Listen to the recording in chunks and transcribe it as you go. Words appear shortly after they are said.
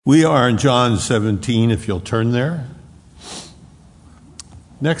We are in John 17, if you'll turn there.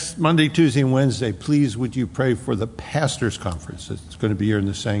 Next Monday, Tuesday, and Wednesday, please would you pray for the pastors' conference. It's going to be here in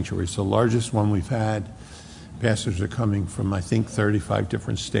the sanctuary. It's the largest one we've had. Pastors are coming from, I think, 35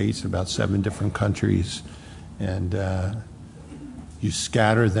 different states, about 7 different countries. And you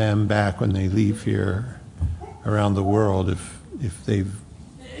scatter them back when they leave here around the world if they've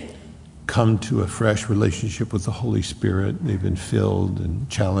come to a fresh relationship with the Holy Spirit. They've been filled and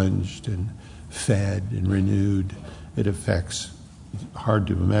challenged and fed and renewed. It affects, it's hard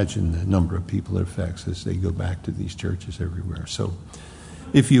to imagine the number of people it affects as they go back to these churches everywhere. So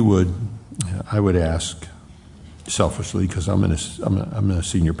if you would, I would ask selfishly, because I'm a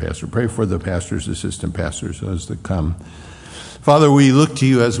senior pastor, pray for the pastors, assistant pastors, those that come. Father, we look to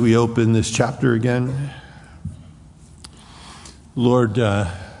you as we open this chapter again. Lord,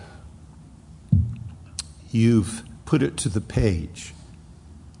 you've put it to the page.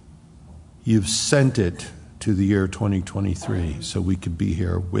 You've sent it to the year 2023 so we could be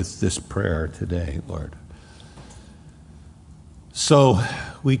here with this prayer today, Lord. So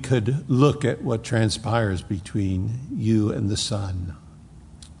we could look at what transpires between you and the Son,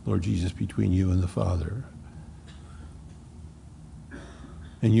 Lord Jesus, between you and the Father.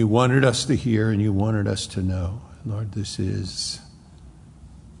 And you wanted us to hear and you wanted us to know. Lord, it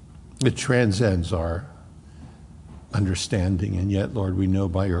transcends our understanding, and yet, Lord, we know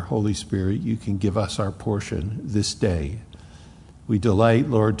by your Holy Spirit you can give us our portion this day. We delight,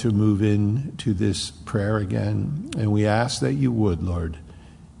 Lord, to move into this prayer again, and we ask that you would, Lord,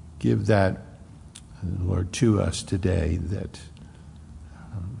 give that, Lord, to us today that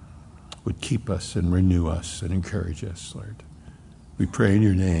would keep us and renew us and encourage us, Lord. We pray in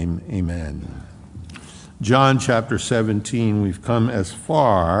your name, amen. John chapter 17, we've come as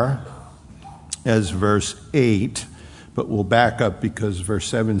far as verse 8, but we'll back up because verse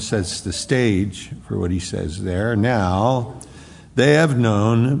 7 sets the stage for what he says there. Now, they have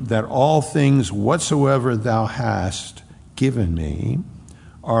known that all things whatsoever thou hast given me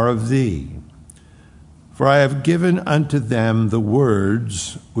are of thee. For I have given unto them the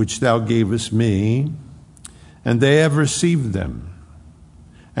words which thou gavest me, and they have received them,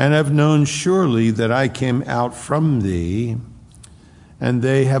 and have known surely that I came out from thee, and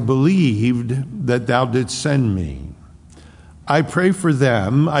they have believed that thou didst send me. I pray for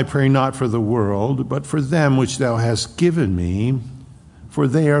them, I pray not for the world, but for them which thou hast given me, for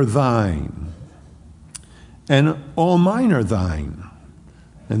they are thine. And all mine are thine,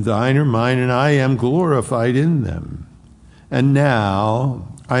 and thine are mine, and I am glorified in them. And now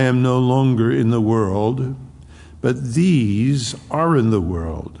I am no longer in the world, but these are in the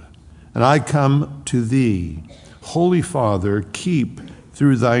world. And I come to thee. Holy Father, keep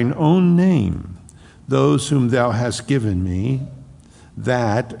through thine own name those whom thou hast given me,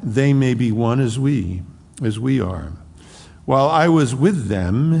 that they may be one as we are. While I was with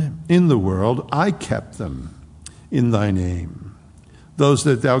them in the world, I kept them in thy name. Those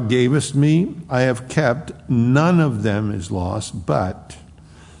that thou gavest me, I have kept. None of them is lost, but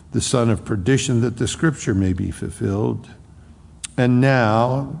the son of perdition, that the scripture may be fulfilled. And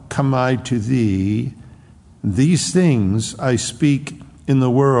now come I to thee. These things I speak in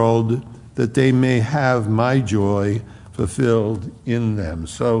the world, that they may have my joy fulfilled in them.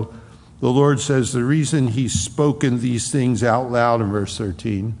 So the Lord says the reason he's spoken these things out loud in verse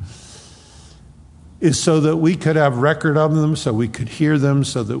 13 is so that we could have record of them, so we could hear them,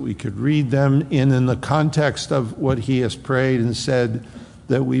 so that we could read them in the context of what he has prayed and said,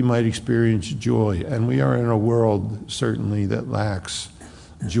 that we might experience joy. And we are in a world, certainly, that lacks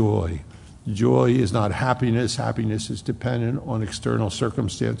joy. Joy is not happiness. Happiness is dependent on external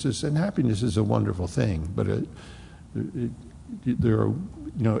circumstances, and happiness is a wonderful thing, but there are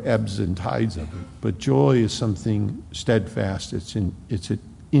ebbs and tides of it. But joy is something steadfast. It's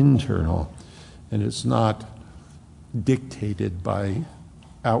internal, and it's not dictated by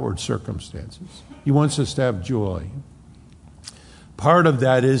outward circumstances. He wants us to have joy. Part of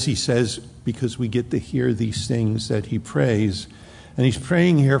that is, he says, because we get to hear these things that he prays. And he's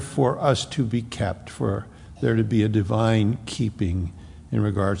praying here for us to be kept, for there to be a divine keeping in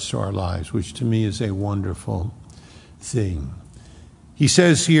regards to our lives, which to me is a wonderful thing. He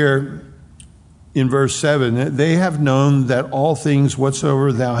says here in verse 7, they have known that all things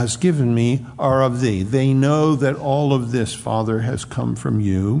whatsoever thou hast given me are of thee. They know that all of this, Father, has come from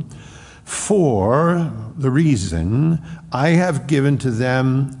you. For the reason I have given to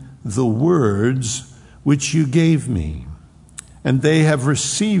them the words which you gave me. And they have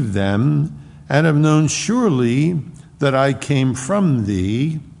received them, and have known surely that I came from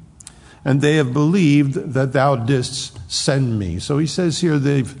thee, and they have believed that thou didst send me. So he says here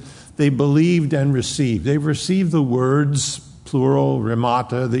they believed and received. They've received the words, plural,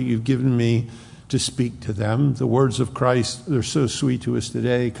 rhemata, that you've given me to speak to them. The words of Christ, they're so sweet to us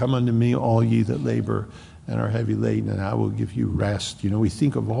today. Come unto me, all ye that labor and are heavy laden, and I will give you rest. We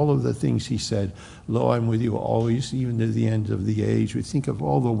think of all of the things he said. Lo, I'm with you always, even to the end of the age. We think of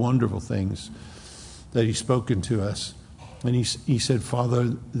all the wonderful things that he's spoken to us. And he said,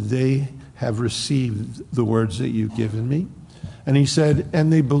 Father, they have received the words that you've given me. And he said,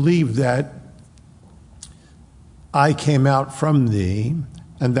 and they believe that I came out from thee,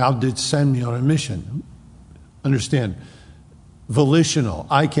 and thou didst send me on a mission. Understand, volitional.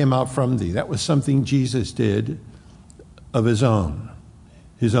 I came out from thee. That was something Jesus did of his own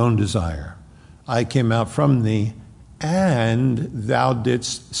desire. I came out from thee, and thou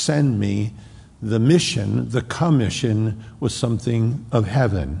didst send me. The mission, the commission, was something of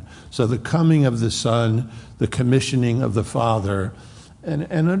heaven. So the coming of the Son, the commissioning of the Father, and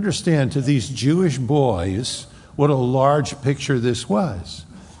understand to these Jewish boys what a large picture this was.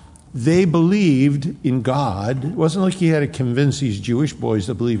 They believed in God. It wasn't like he had to convince these Jewish boys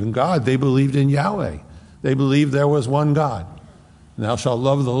to believe in God. They believed in Yahweh. They believed there was one God. Thou shalt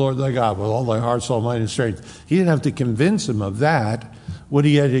love the Lord thy God with all thy heart, soul, mind, and strength. He didn't have to convince them of that. What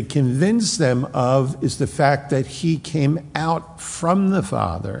he had to convince them of is the fact that he came out from the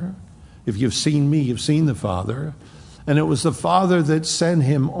Father. If you've seen me, you've seen the Father. And it was the Father that sent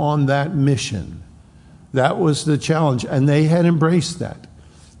him on that mission. That was the challenge. And they had embraced that.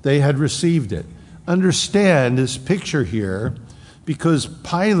 They had received it. Understand this picture here, because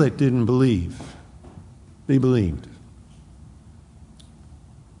Pilate didn't believe. They believed.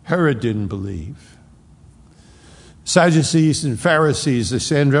 Herod didn't believe. Sadducees and Pharisees, the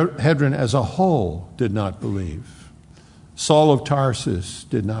Sanhedrin as a whole, did not believe. Saul of Tarsus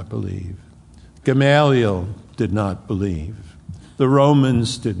did not believe. Gamaliel did not believe. The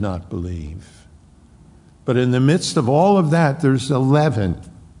Romans did not believe. But in the midst of all of that, there's 11.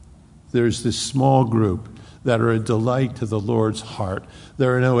 There's this small group that are a delight to the Lord's heart.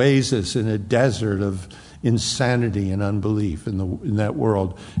 They're an oasis in a desert of insanity and unbelief in that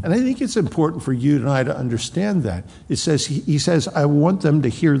world. And I think it's important for you and I to understand that. It says, he says, I want them to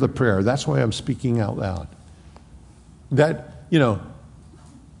hear the prayer. That's why I'm speaking out loud. That, a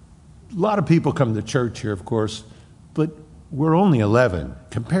lot of people come to church here, of course, but we're only 11.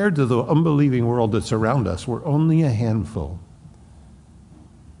 Compared to the unbelieving world that's around us, we're only a handful.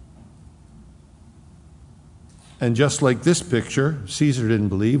 And just like this picture, Caesar didn't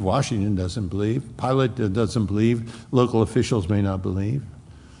believe, Washington doesn't believe, Pilate doesn't believe, local officials may not believe.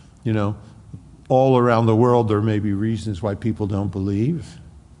 All around the world there may be reasons why people don't believe.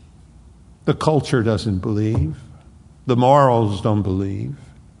 The culture doesn't believe. The morals don't believe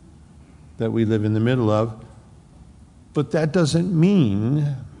that we live in the middle of. But that doesn't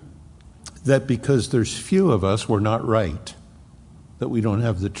mean that because there's few of us, we're not right, that we don't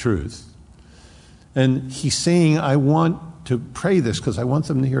have the truth. And he's saying, I want to pray this because I want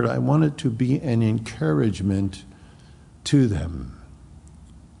them to hear it. I want it to be an encouragement to them.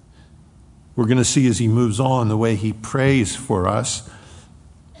 We're going to see as he moves on the way he prays for us.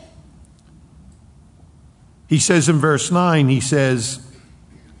 He says in verse 9, he says,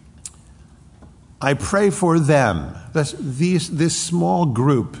 I pray for them. That's this small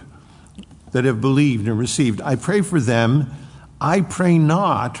group that have believed and received. I pray for them. I pray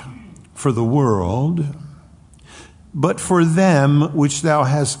not for the world, but for them which thou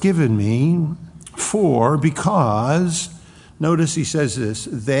hast given me, because, notice he says this,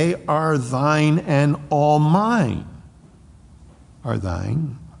 they are thine and all mine are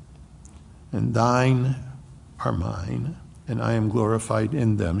thine, and thine are mine, and I am glorified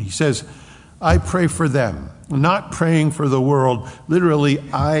in them. He says, I pray for them, not praying for the world. Literally,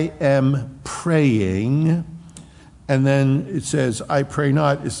 I am praying. And then it says, I pray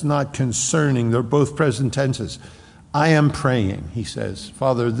not. It's not concerning. They're both present tenses. I am praying, he says.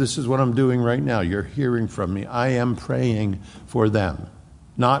 Father, this is what I'm doing right now. You're hearing from me. I am praying for them.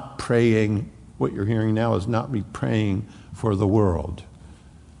 Not praying, what you're hearing now is not me praying for the world.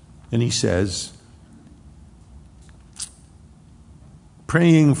 And he says,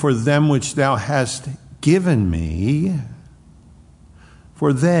 praying for them which thou hast given me,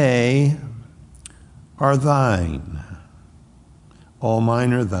 for they are thine. All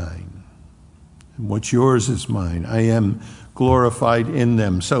mine are thine. And what's yours is mine. I am glorified in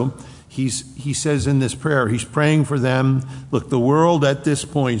them. So he says in this prayer, he's praying for them. Look, the world at this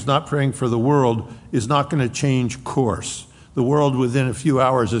point, he's not praying for the world, is not going to change course. The world within a few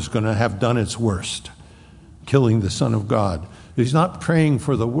hours is going to have done its worst, killing the Son of God. He's not praying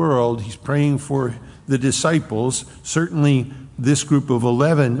for the world. He's praying for the disciples, certainly this group of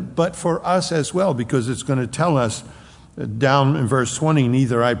 11, but for us as well, because it's going to tell us down in verse 20,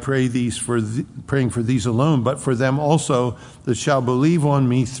 neither I pray praying for these alone, but for them also that shall believe on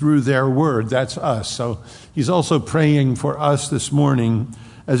me through their word. That's us. So he's also praying for us this morning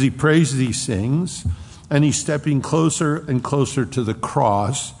as he prays these things, and he's stepping closer and closer to the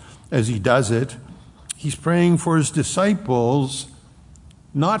cross as he does it. He's praying for his disciples,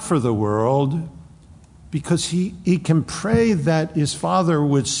 not for the world, because he can pray that his Father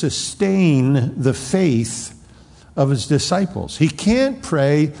would sustain the faith of his disciples. He can't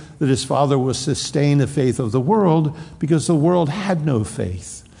pray that his Father will sustain the faith of the world because the world had no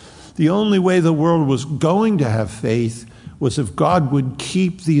faith. The only way the world was going to have faith was if God would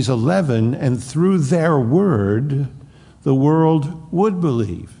keep these 11, and through their word, the world would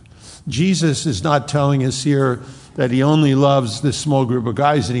believe. Jesus is not telling us here that he only loves this small group of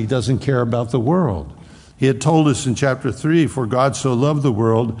guys and he doesn't care about the world. He had told us in chapter 3, for God so loved the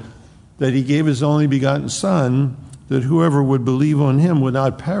world that he gave his only begotten Son, that whoever would believe on him would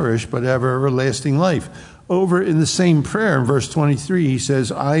not perish, but have everlasting life. Over in the same prayer, in verse 23, he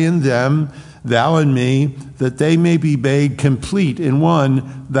says, I and them, thou and me, that they may be made complete in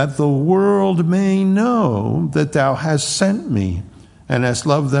one, that the world may know that thou hast sent me, and hast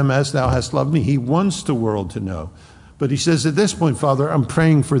loved them as thou hast loved me. He wants the world to know. But he says, at this point, Father, I'm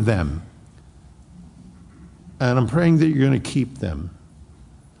praying for them. And I'm praying that you're going to keep them.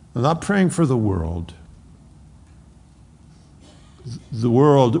 I'm not praying for the world. The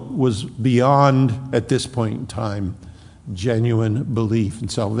world was beyond, at this point in time, genuine belief in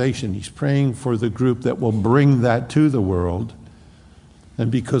salvation. He's praying for the group that will bring that to the world. And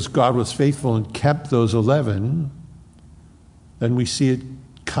because God was faithful and kept those 11, then we see it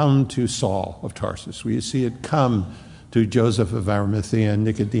come to Saul of Tarsus. We see it come to Joseph of Arimathea and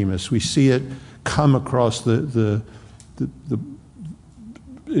Nicodemus. We see it come across in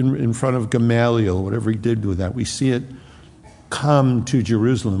front of Gamaliel, whatever he did with that. We see it come to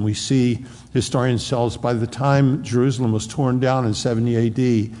Jerusalem. We see, historians tell us, by the time Jerusalem was torn down in 70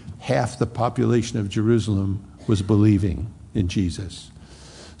 AD, half the population of Jerusalem was believing in Jesus.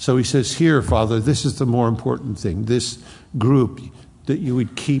 So he says here, Father, this is the more important thing. This group, that you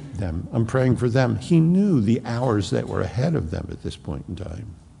would keep them. I'm praying for them. He knew the hours that were ahead of them at this point in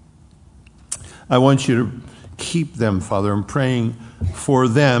time. I want you to keep them, Father. I'm praying for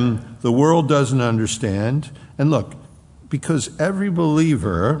them. The world doesn't understand. And look, because every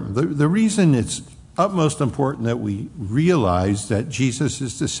believer, the reason it's utmost important that we realize that Jesus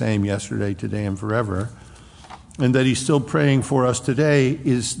is the same yesterday, today, and forever, and that he's still praying for us today,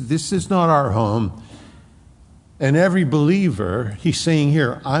 is this is not our home. And every believer, he's saying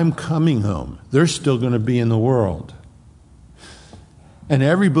here, I'm coming home. They're still going to be in the world. And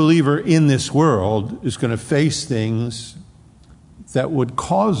every believer in this world is going to face things that would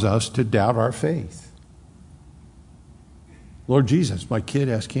cause us to doubt our faith. Lord Jesus, my kid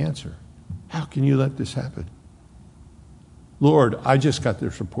has cancer. How can you let this happen? Lord, I just got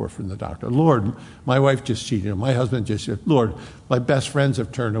this report from the doctor. Lord, my wife just cheated. My husband just cheated. Lord, my best friends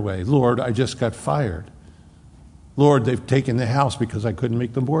have turned away. Lord, I just got fired. Lord, they've taken the house because I couldn't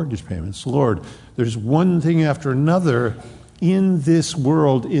make the mortgage payments. Lord, there's one thing after another in this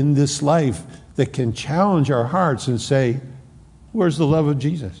world, in this life, that can challenge our hearts and say, where's the love of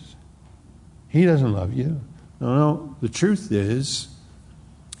Jesus? He doesn't love you. No, the truth is,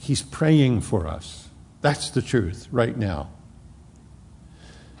 he's praying for us. That's the truth right now.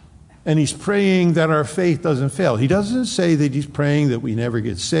 And he's praying that our faith doesn't fail. He doesn't say that he's praying that we never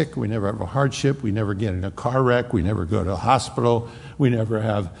get sick, we never have a hardship, we never get in a car wreck, we never go to a hospital, we never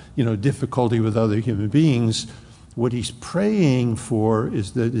have, difficulty with other human beings. What he's praying for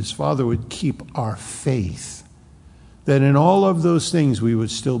is that his Father would keep our faith, that in all of those things we would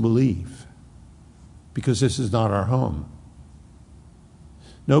still believe, because this is not our home.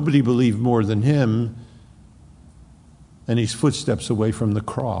 Nobody believed more than him, and he's footsteps away from the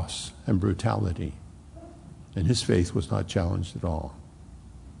cross and brutality, and his faith was not challenged at all.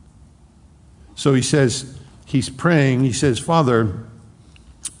 So he says, he's praying, he says, Father,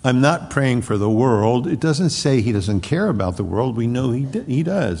 I'm not praying for the world. It doesn't say he doesn't care about the world. We know he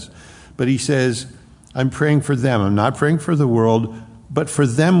does. But he says, I'm praying for them. I'm not praying for the world, but for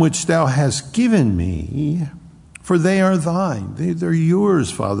them which thou hast given me, for they are thine. They're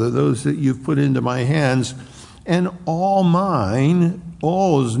yours, Father, those that you've put into my hands. And all mine,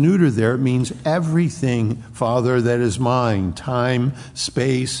 all is neuter there. It means everything, Father, that is mine. Time,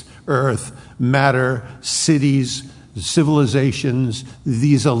 space, earth, matter, cities, civilizations,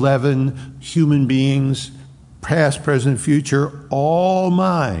 these 11 human beings, past, present, future, all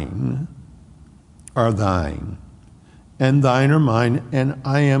mine are thine, and thine are mine, and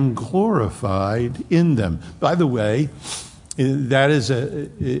I am glorified in them. By the way, that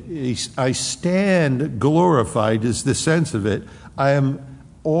is I stand glorified is the sense of it. I am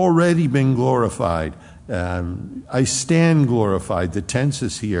already been glorified. I stand glorified. The tense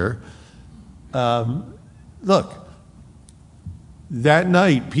is here. Look, that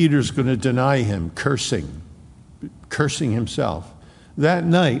night Peter's going to deny him, cursing himself. That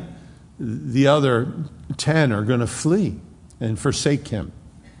night, the other 10 are going to flee and forsake him.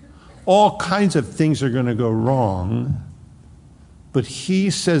 All kinds of things are going to go wrong, but he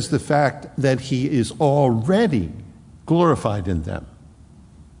says the fact that he is already glorified in them.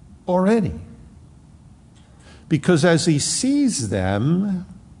 Already. Because as he sees them,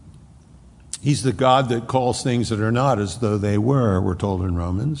 he's the God that calls things that are not as though they were, we're told in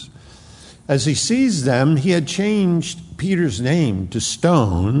Romans. As he sees them, he had changed Peter's name to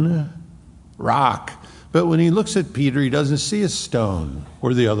Stone, Rock. But when he looks at Peter, he doesn't see a stone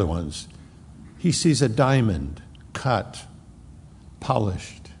or the other ones. He sees a diamond, cut,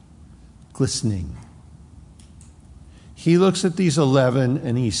 polished, glistening. He looks at these 11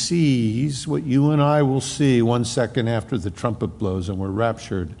 and he sees what you and I will see 1 second after the trumpet blows and we're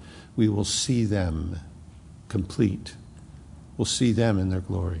raptured. We will see them complete. We'll see them in their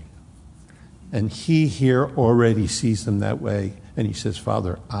glory. And he here already sees them that way. And he says,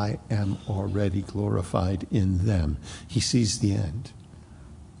 Father, I am already glorified in them. He sees the end.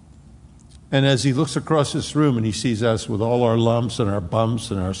 And as he looks across this room and he sees us with all our lumps and our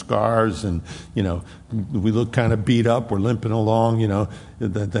bumps and our scars and, we look kind of beat up, we're limping along,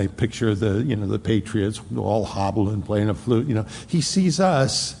 they picture the Patriots all hobbling, playing a flute, He sees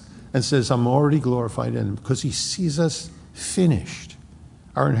us and says, I'm already glorified in him because he sees us finished.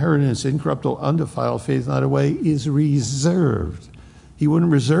 Our inheritance, incorruptible, undefiled, faith not away, is reserved. He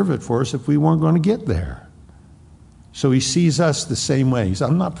wouldn't reserve it for us if we weren't going to get there. So he sees us the same way. He says,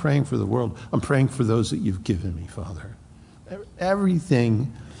 I'm not praying for the world. I'm praying for those that you've given me, Father.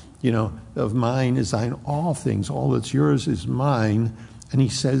 Everything, of mine is thine. All things, all that's yours is mine. And he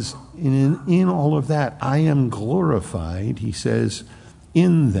says, in all of that, I am glorified, he says,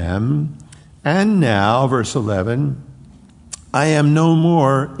 in them. And now, verse 11, I am no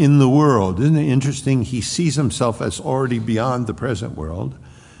more in the world. Isn't it interesting? He sees himself as already beyond the present world.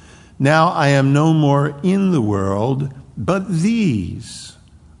 Now I am no more in the world, but these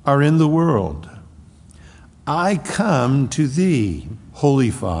are in the world. I come to thee, Holy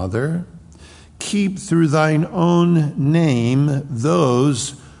Father. Keep through thine own name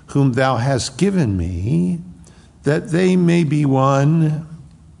those whom thou hast given me, that they may be one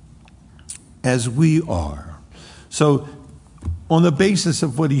as we are. So, on the basis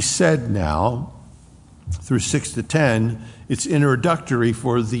of what he said now, through 6 to 10, it's introductory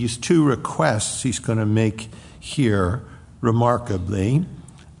for these two requests he's going to make here, remarkably.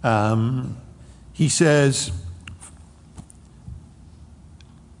 He says,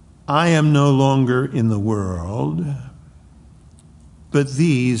 I am no longer in the world, but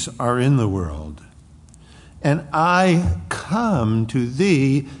these are in the world. And I come to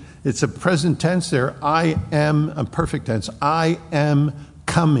thee. It's a present tense there. I am a perfect tense. I am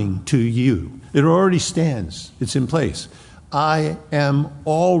coming to you. It already stands. It's in place. I am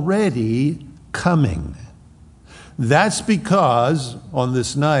already coming. That's because on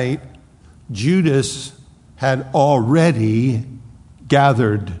this night, Judas had already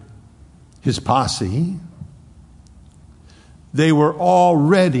gathered his posse. They were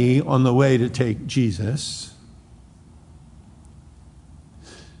already on the way to take Jesus.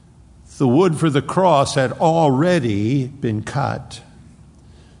 The wood for the cross had already been cut.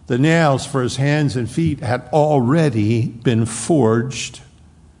 The nails for his hands and feet had already been forged.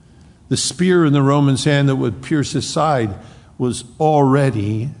 The spear in the Roman's hand that would pierce his side was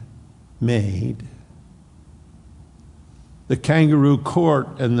already made. The kangaroo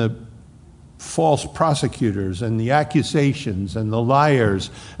court and the false prosecutors and the accusations and the liars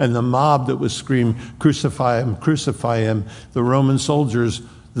and the mob that was screaming, crucify him, crucify him, the Roman soldiers,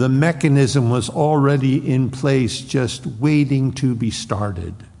 the mechanism was already in place, just waiting to be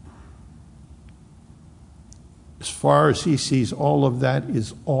started. As far as he sees, all of that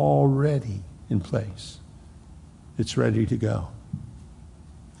is already in place. It's ready to go.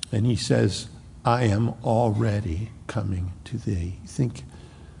 And he says, I am already coming to thee. You think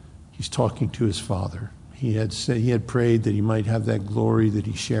he's talking to his Father. He had prayed that he might have that glory that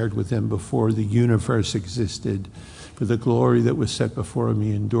he shared with him before the universe existed. For the glory that was set before him,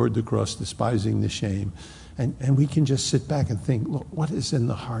 he endured the cross, despising the shame. And we can just sit back and think, look, what is in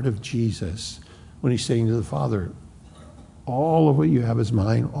the heart of Jesus when he's saying to the Father, all of what you have is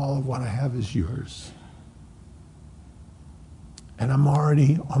mine, all of what I have is yours. And I'm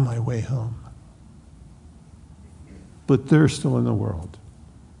already on my way home. But they're still in the world.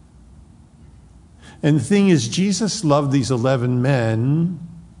 And the thing is, Jesus loved these 11 men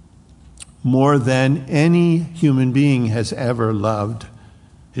more than any human being has ever loved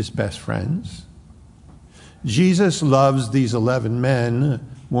his best friends. Jesus loves these 11 men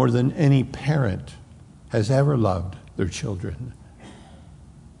more than any parent has ever loved their children.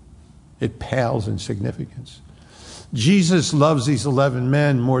 It pales in significance. Jesus loves these 11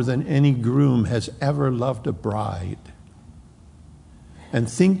 men more than any groom has ever loved a bride. And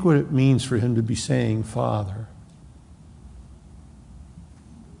think what it means for him to be saying, Father,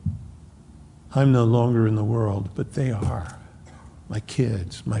 I'm no longer in the world, but they are. My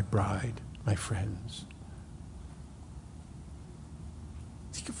kids, my bride, my friends.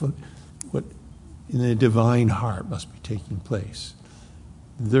 Think of what in the divine heart must be taking place.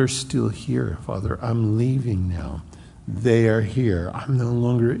 They're still here, Father. I'm leaving now. They are here. I'm no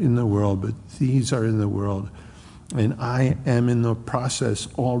longer in the world, but these are in the world. And I am in the process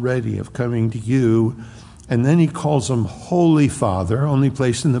already of coming to you. And then he calls them Holy Father, only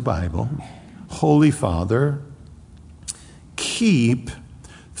place in the Bible. Holy Father, keep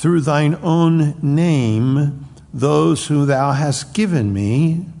through thine own name those who thou hast given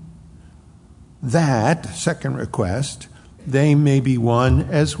me, that, second request, they may be one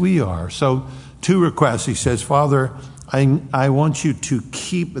as we are. So 2 requests. He says, Father, I want you to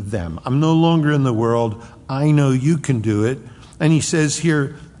keep them. I'm no longer in the world. I know you can do it. And he says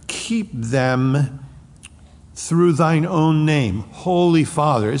here, keep them through thine own name, Holy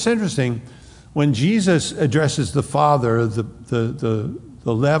Father. It's interesting, when Jesus addresses the Father, the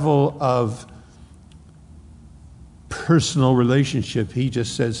level of personal relationship, he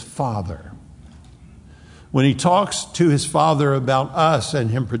just says Father. When he talks to his Father about us and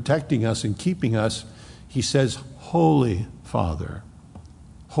him protecting us and keeping us, he says Holy Father.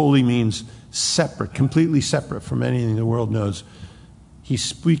 Holy means separate, completely separate from anything the world knows. He's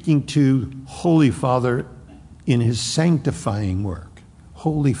speaking to Holy Father in his sanctifying work.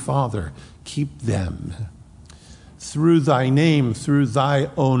 Holy Father, keep them. Through thy name, through thy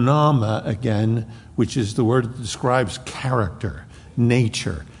onama again, which is the word that describes character,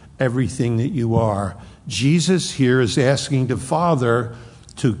 nature, everything that you are. Jesus here is asking the Father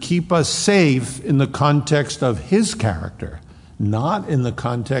to keep us safe in the context of his character, not in the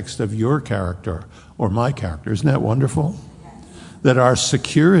context of your character or my character. Isn't that wonderful? That our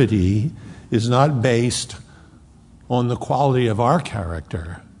security is not based on the quality of our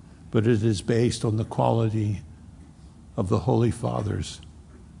character, but it is based on the quality of the Holy Father's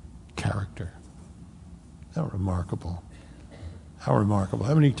character. How remarkable. How remarkable.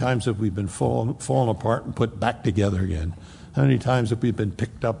 How many times have we been fallen apart and put back together again? How many times have we been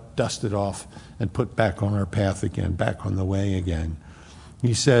picked up, dusted off, and put back on our path again, back on the way again?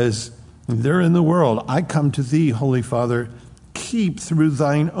 He says, they're in the world. I come to thee, Holy Father, keep through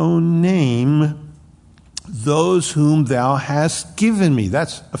thine own name those whom thou hast given me.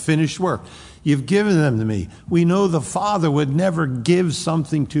 That's a finished work. You've given them to me. We know the Father would never give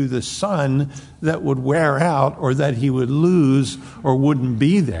something to the Son that would wear out or that he would lose or wouldn't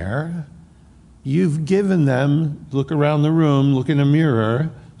be there. You've given them. Look around the room, look in a mirror.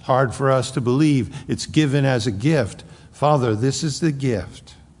 It's hard for us to believe. It's given as a gift. Father, this is the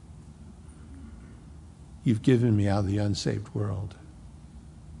gift you've given me out of the unsaved world.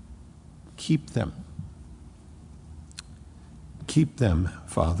 Keep them. Keep them,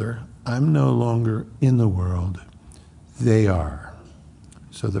 Father. I'm no longer in the world. They are.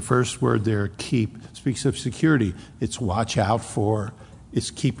 So the first word there, keep, speaks of security. It's watch out for. It's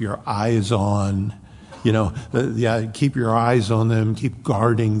keep your eyes on. You know, keep your eyes on them. Keep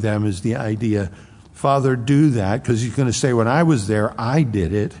guarding them is the idea. Father, do that, because he's going to say, when I was there, I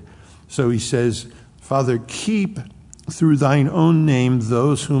did it. So he says, Father, keep through thine own name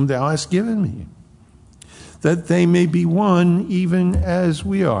those whom thou hast given me, that they may be one even as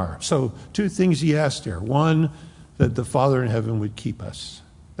we are. So 2 things he asked here. One, that the Father in heaven would keep us.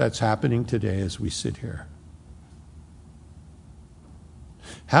 That's happening today as we sit here.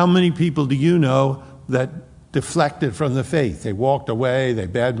 How many people do you know that deflected from the faith? They walked away, they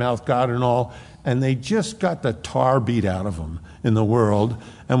badmouthed God and all, and they just got the tar beat out of them in the world.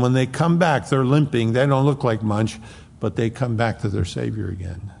 And when they come back, they're limping. They don't look like much, but they come back to their Savior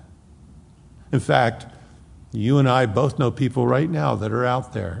again. In fact, you and I both know people right now that are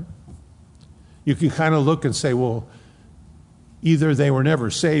out there. You can kind of look and say, well, either they were never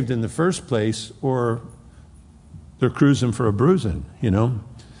saved in the first place or they're cruising for a bruising, you know.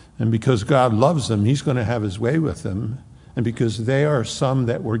 And because God loves them, he's going to have his way with them. And because they are some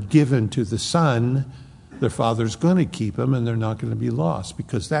that were given to the Son, their Father's going to keep them, and they're not going to be lost.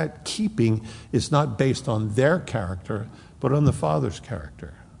 Because that keeping is not based on their character, but on the Father's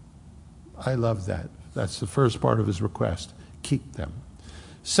character. I love that. That's the first part of his request. Keep them.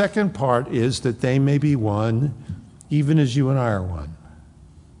 Second part is that they may be one, even as you and I are one.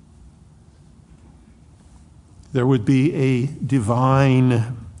 There would be a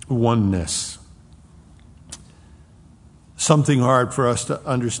divine oneness. Something hard for us to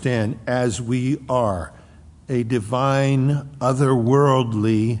understand, as we are. A divine,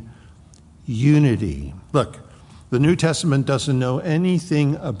 otherworldly unity. Look, the New Testament doesn't know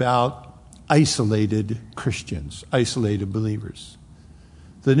anything about isolated Christians, isolated believers.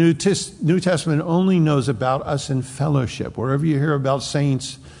 The New Testament only knows about us in fellowship. Wherever you hear about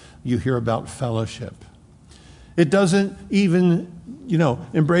saints, you hear about fellowship. It doesn't even,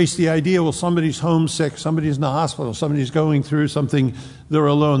 embrace the idea, well, somebody's homesick, somebody's in the hospital, somebody's going through something, they're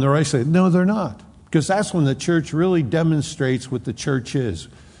alone, they're isolated. No, they're not. Because that's when the church really demonstrates what the church is.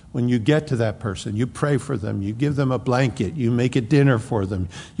 When you get to that person, you pray for them, you give them a blanket, you make a dinner for them,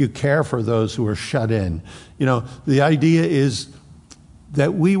 you care for those who are shut in. The idea is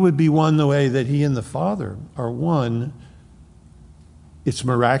that we would be one the way that he and the Father are one. It's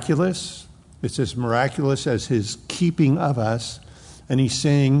miraculous. It's as miraculous as his keeping of us. And he's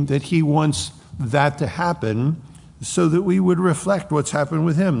saying that he wants that to happen so that we would reflect what's happened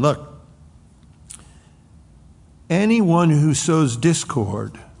with him. Look, anyone who sows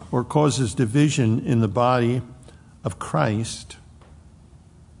discord or causes division in the body of Christ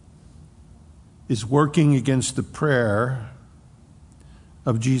is working against the prayer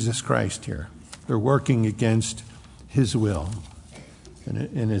of Jesus Christ here. They're working against his will.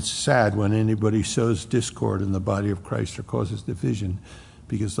 And it's sad when anybody sows discord in the body of Christ or causes division,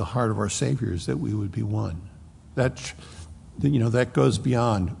 because the heart of our Savior is that we would be one. That goes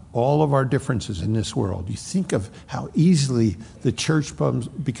beyond all of our differences in this world. You think of how easily the church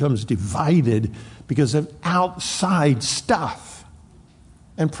becomes divided because of outside stuff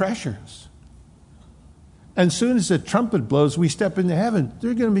and pressures. And as soon as the trumpet blows, we step into heaven. There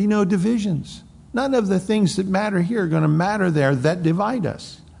are going to be no divisions. None of the things that matter here are going to matter there that divide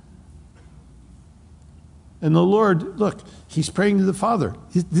us. And the Lord, look, he's praying to the Father.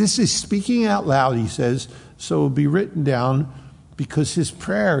 This is speaking out loud, he says, so it will be written down, because his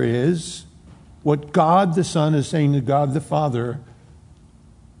prayer is what God the Son is saying to God the Father.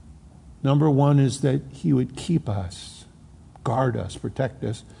 Number one is that he would keep us, guard us, protect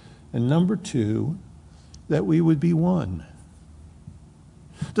us. And number two, that we would be one.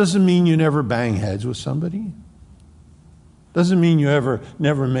 Doesn't mean you never bang heads with somebody. Doesn't mean you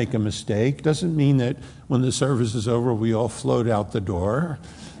never make a mistake. Doesn't mean that when the service is over, we all float out the door.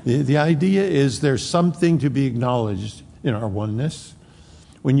 The idea is there's something to be acknowledged in our oneness.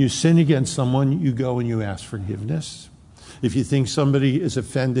 When you sin against someone, you go and you ask forgiveness. If you think somebody is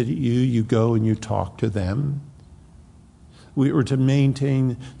offended at you, you go and you talk to them. We are to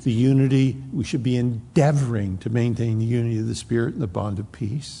maintain the unity. We should be endeavoring to maintain the unity of the Spirit and the bond of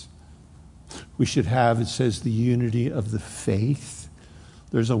peace. We should have, it says, the unity of the faith.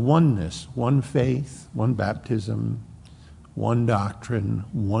 There's a oneness, one faith, one baptism, one doctrine,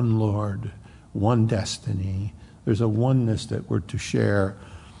 one Lord, one destiny. There's a oneness that we're to share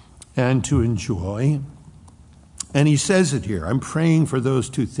and to enjoy. And he says it here. I'm praying for those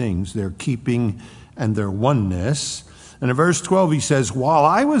two things, their keeping and their oneness. And in verse 12, he says, while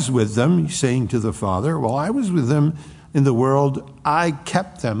I was with them, he's saying to the Father, while I was with them in the world, I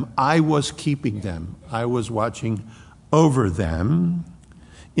kept them. I was keeping them. I was watching over them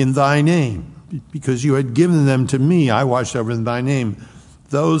in thy name. Because you had given them to me, I watched over in thy name.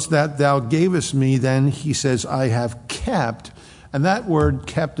 Those that thou gavest me, then he says, I have kept. And that word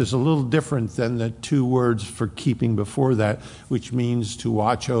kept is a little different than the two words for keeping before that, which means to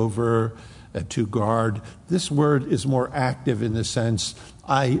watch over, to guard. This word is more active in the sense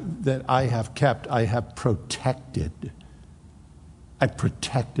that I have kept, I have protected. I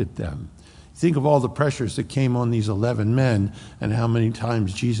protected them. Think of all the pressures that came on these 11 men and how many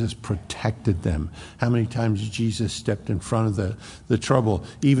times Jesus protected them. How many times Jesus stepped in front of the trouble.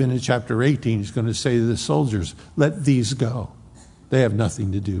 Even in chapter 18, he's going to say to the soldiers, let these go. They have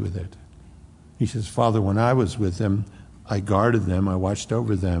nothing to do with it. He says, Father, when I was with them, I guarded them, I watched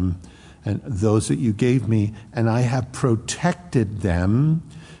over them, and those that you gave me, and I have protected them.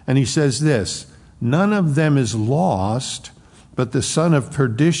 And he says this, none of them is lost, but the son of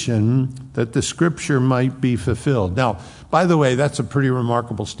perdition, that the scripture might be fulfilled. Now, by the way, that's a pretty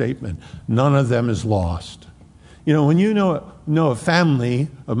remarkable statement. None of them is lost. You know, when you know a family,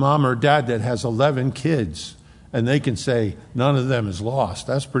 a mom or dad that has 11 kids, and they can say none of them is lost,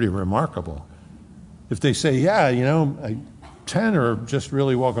 that's pretty remarkable. If they say, yeah, 10 are just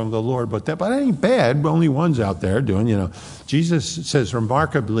really welcome to the Lord, but that ain't bad. Only one's out there doing, Jesus says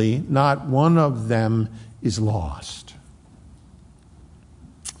remarkably, not one of them is lost.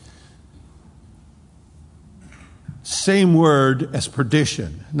 Same word as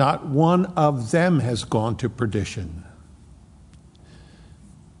perdition. Not one of them has gone to perdition.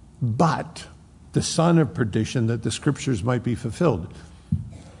 But the son of perdition, that the scriptures might be fulfilled.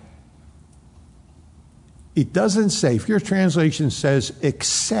 It doesn't say, if your translation says,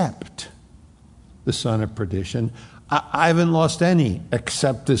 except the son of perdition, I haven't lost any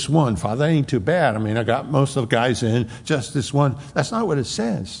except this one. Father, that ain't too bad. I mean, I got most of the guys in, just this one. That's not what it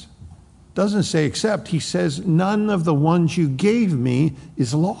says. It doesn't say except. He says, none of the ones you gave me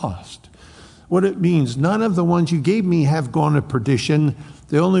is lost. What it means, none of the ones you gave me have gone to perdition.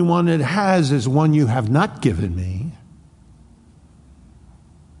 The only one it has is one you have not given me.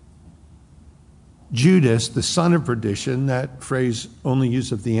 Judas, the son of perdition, that phrase only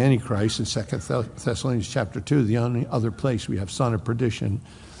used of the Antichrist in 2 Thessalonians chapter 2, the only other place we have son of perdition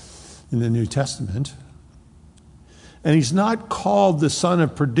in the New Testament. And he's not called the son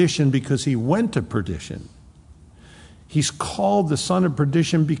of perdition because he went to perdition. He's called the son of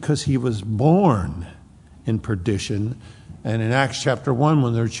perdition because he was born in perdition. And in Acts chapter 1,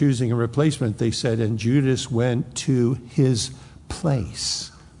 when they're choosing a replacement, they said, and Judas went to his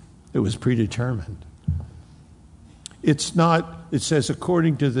place. It was predetermined. It's not, it says,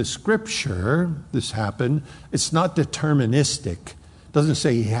 according to the scripture, this happened. It's not deterministic. It doesn't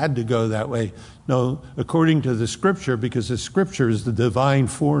say he had to go that way. No, according to the scripture, because the scripture is the divine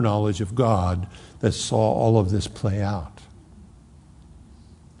foreknowledge of God that saw all of this play out.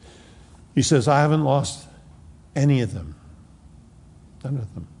 He says, I haven't lost any of them. None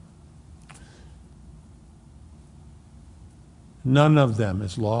of them. None of them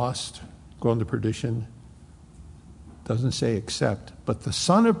is lost, going to perdition. Doesn't say except, but the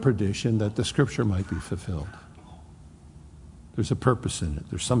son of perdition, that the scripture might be fulfilled. There's a purpose in it.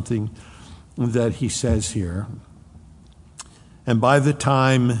 There's something that he says here. And by the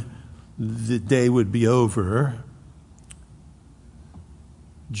time the day would be over,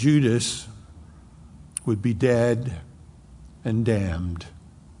 Judas would be dead and damned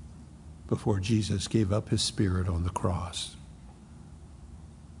before Jesus gave up his spirit on the cross.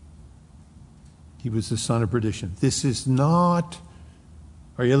 He was the son of perdition. This is not,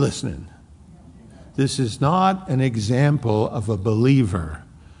 are you listening? This is not an example of a believer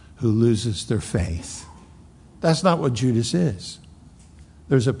who loses their faith. That's not what Judas is.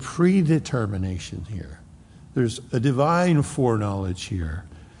 There's a predetermination here. There's a divine foreknowledge here.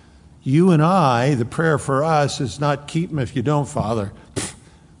 You and I, the prayer for us is not keep them if you don't, Father.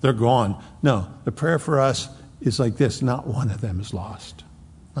 They're gone. No, the prayer for us is like this. Not one of them is lost.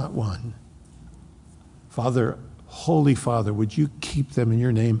 Not one. Father, Holy Father, would you keep them in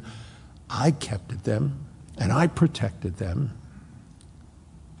your name? I kept them, and I protected them.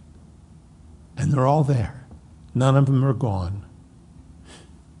 And they're all there. None of them are gone.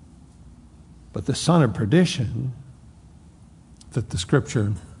 But the son of perdition, that the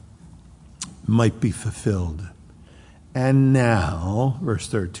scripture might be fulfilled. And now, verse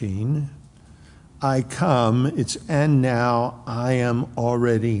 13, I come, it's and now I am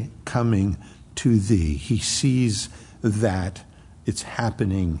already coming to thee. He sees that it's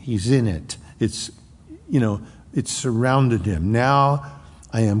happening. He's in it. It's surrounded him. Now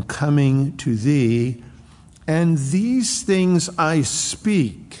I am coming to thee, and these things I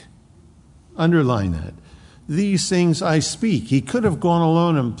speak. Underline that. These things I speak. He could have gone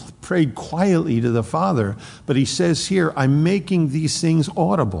alone and prayed quietly to the Father, but he says here, I'm making these things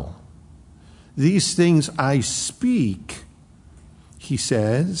audible. These things I speak, he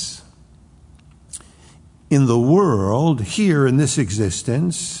says, in the world, here in this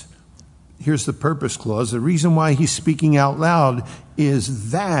existence. Here's the purpose clause. The reason why he's speaking out loud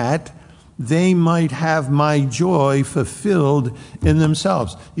is that they might have my joy fulfilled in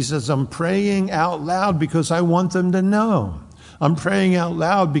themselves. He says, I'm praying out loud because I want them to know. I'm praying out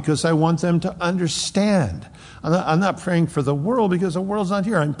loud because I want them to understand. I'm not praying for the world because the world's not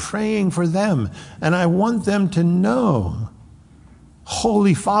here. I'm praying for them. And I want them to know,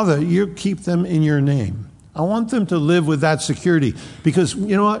 Holy Father, you keep them in your name. I want them to live with that security. Because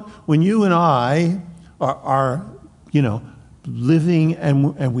you know what? When you and I are living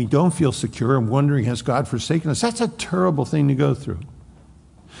and we don't feel secure and wondering, has God forsaken us? That's a terrible thing to go through.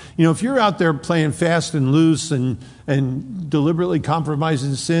 if you're out there playing fast and loose and deliberately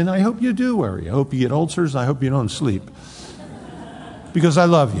compromising sin, I hope you do worry. I hope you get ulcers. I hope you don't sleep. Because I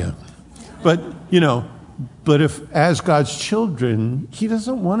love you. But if as God's children, he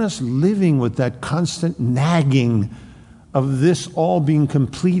doesn't want us living with that constant nagging of this all being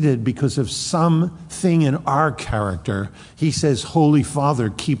completed because of something in our character. He says, Holy Father,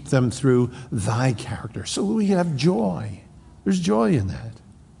 keep them through thy character. So we have joy. There's joy in that.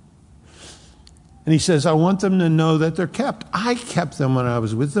 And he says, I want them to know that they're kept. I kept them when I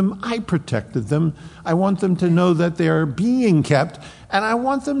was with them. I protected them. I want them to know that they are being kept. And I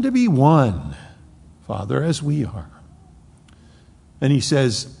want them to be one, Father, as we are. And he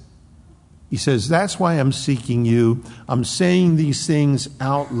says, that's why I'm seeking you. I'm saying these things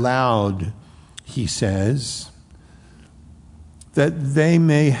out loud, he says, that they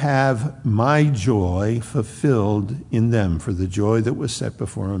may have my joy fulfilled in them. For the joy that was set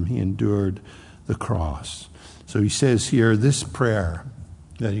before him, he endured the cross. So he says here, this prayer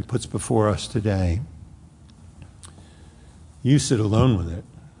that he puts before us today, you sit alone with it.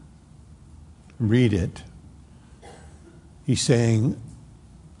 Read it. He's saying,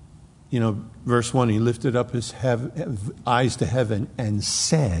 verse 1, he lifted up his eyes to heaven and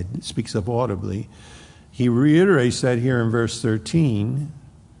said, speaks of audibly. He reiterates that here in verse 13,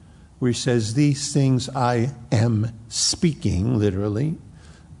 where he says, these things I am speaking, literally.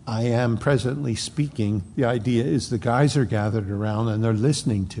 I am presently speaking. The idea is the guys are gathered around and they're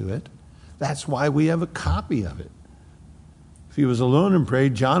listening to it. That's why we have a copy of it. If he was alone and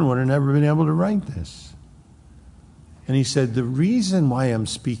prayed, John would have never been able to write this. And he said, the reason why I'm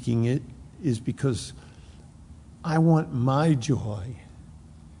speaking it is because I want my joy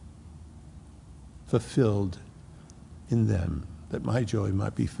fulfilled in them, that my joy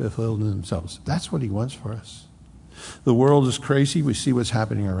might be fulfilled in themselves. That's what he wants for us. The world is crazy. We see what's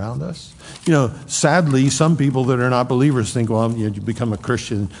happening around us. Sadly, some people that are not believers think, well, you become a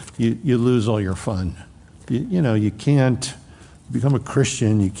Christian, you lose all your fun. You can't become a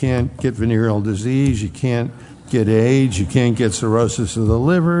Christian. You can't get venereal disease. You can't get AIDS. You can't get cirrhosis of the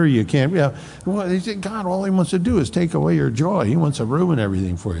liver. You can't, God, all he wants to do is take away your joy. He wants to ruin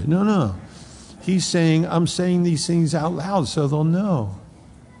everything for you. No. He's saying, I'm saying these things out loud so they'll know.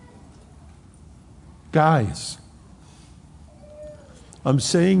 Guys, I'm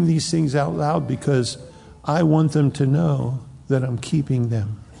saying these things out loud because I want them to know that I'm keeping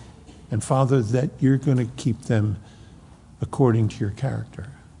them. And Father, that you're going to keep them according to your character.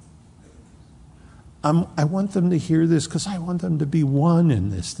 I want them to hear this because I want them to be one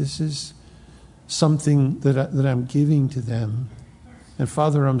in this. This is something that I'm giving to them. And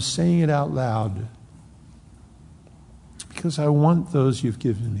Father, I'm saying it out loud because I want those you've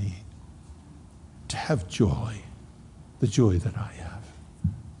given me to have joy, the joy that I have.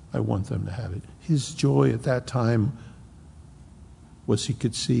 I want them to have it. His joy at that time was he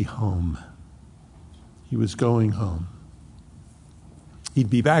could see home. He was going home. He'd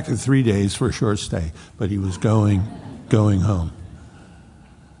be back in 3 days for a short stay, but he was going home.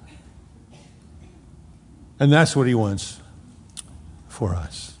 And that's what he wants for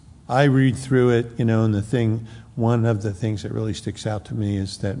us. I read through it, and one of the things that really sticks out to me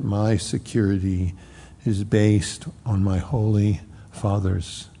is that my security is based on my Holy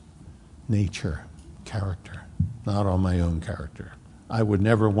Father's nature, character, not on my own character. I would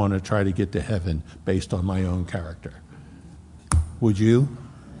never want to try to get to heaven based on my own character. Would you?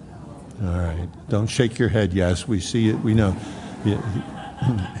 All right. Don't shake your head. Yes, we see it. We know.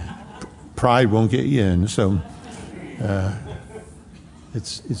 Pride won't get you in. So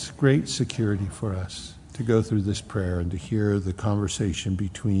it's great security for us to go through this prayer and to hear the conversation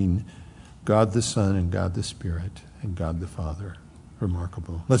between God the Son and God the Spirit and God the Father.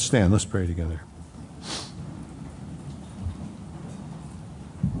 Remarkable. Let's stand. Let's pray together.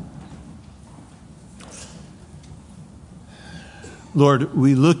 Lord,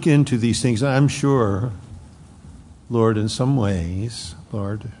 we look into these things, and I'm sure, Lord, in some ways,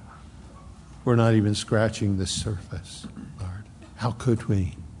 Lord, we're not even scratching the surface, Lord. How could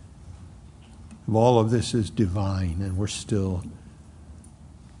we? All of this is divine, and we're still,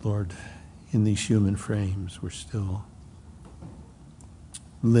 Lord, in these human frames, we're still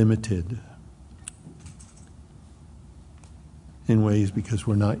limited in ways because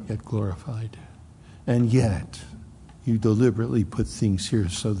we're not yet glorified. And yet, you deliberately put things here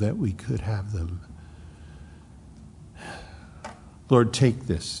so that we could have them. Lord, take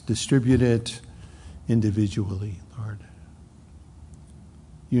this, distribute it individually, Lord.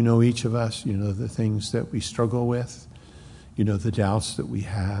 You know each of us. You know the things that we struggle with. You know the doubts that we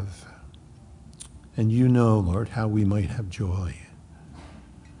have. And you know, Lord, how we might have joy.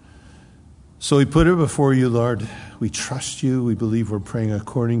 So we put it before you, Lord. We trust you. We believe we're praying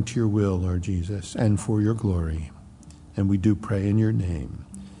according to your will, Lord Jesus, and for your glory. And we do pray in your name.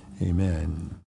 Amen.